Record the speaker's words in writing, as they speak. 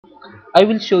I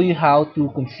will show you how to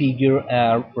configure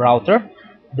a router.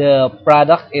 The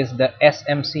product is the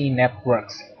SMC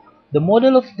Networks. The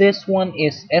model of this one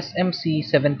is SMC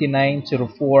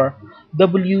 7904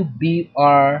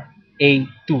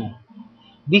 WBRA2.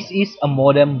 This is a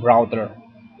modem router.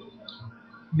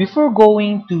 Before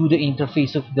going to the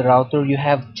interface of the router, you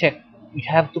have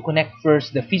to connect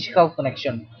first the physical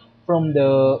connection from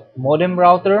the modem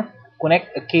router.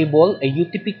 Connect a cable, a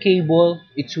UTP cable,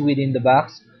 it's within the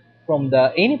box, from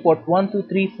the any port 1, 2,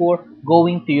 3, 4,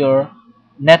 going to your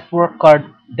network card,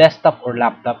 desktop or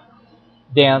laptop.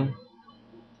 Then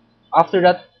after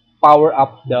that, power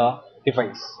up the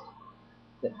device.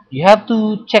 You have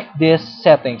to check these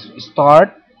settings: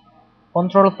 start,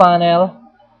 control panel,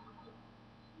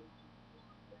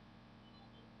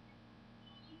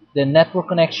 the network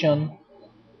connection,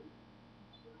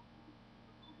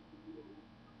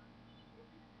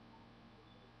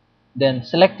 then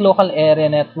select local area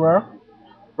network,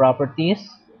 properties,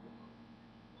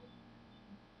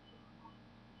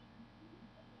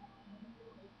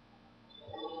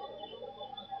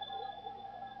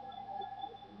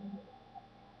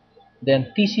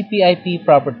 then TCP/IP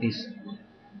properties.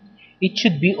 It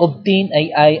should be obtain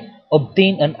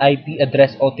an IP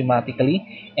address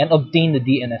automatically and obtain the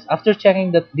DNS. After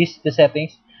checking that the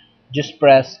settings, just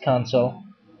press cancel.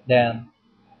 Then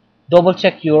double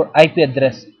check your IP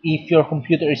address if your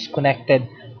computer is connected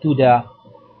to the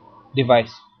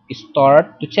device.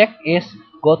 Start to check is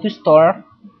go to start,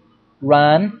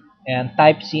 run, and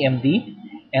type CMD,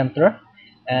 enter,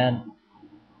 and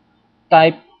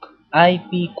type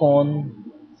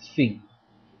ipconfig,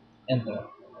 enter.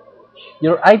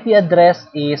 Your IP address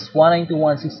is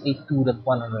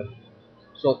 192.168.2.100.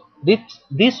 So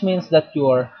this means that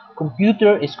your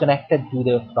computer is connected to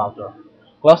the router.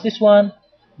 Close this one,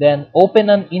 then open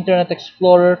an Internet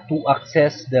Explorer to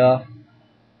access the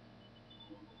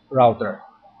router.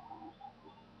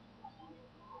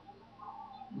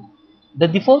 The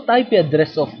default IP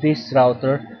address of this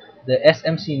router, the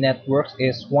SMC networks,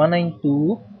 is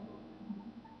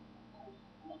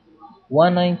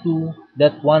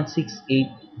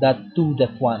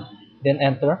 192.168.2.1. Then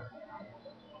enter.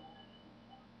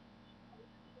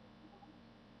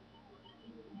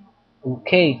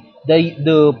 Okay.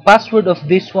 The password of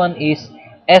this one is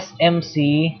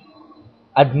SMC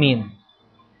admin.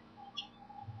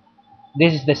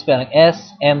 This is the spelling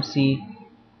SMC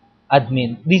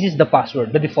admin. This is the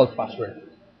password, the default password.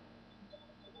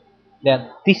 Then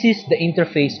this is the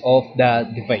interface of the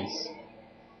device.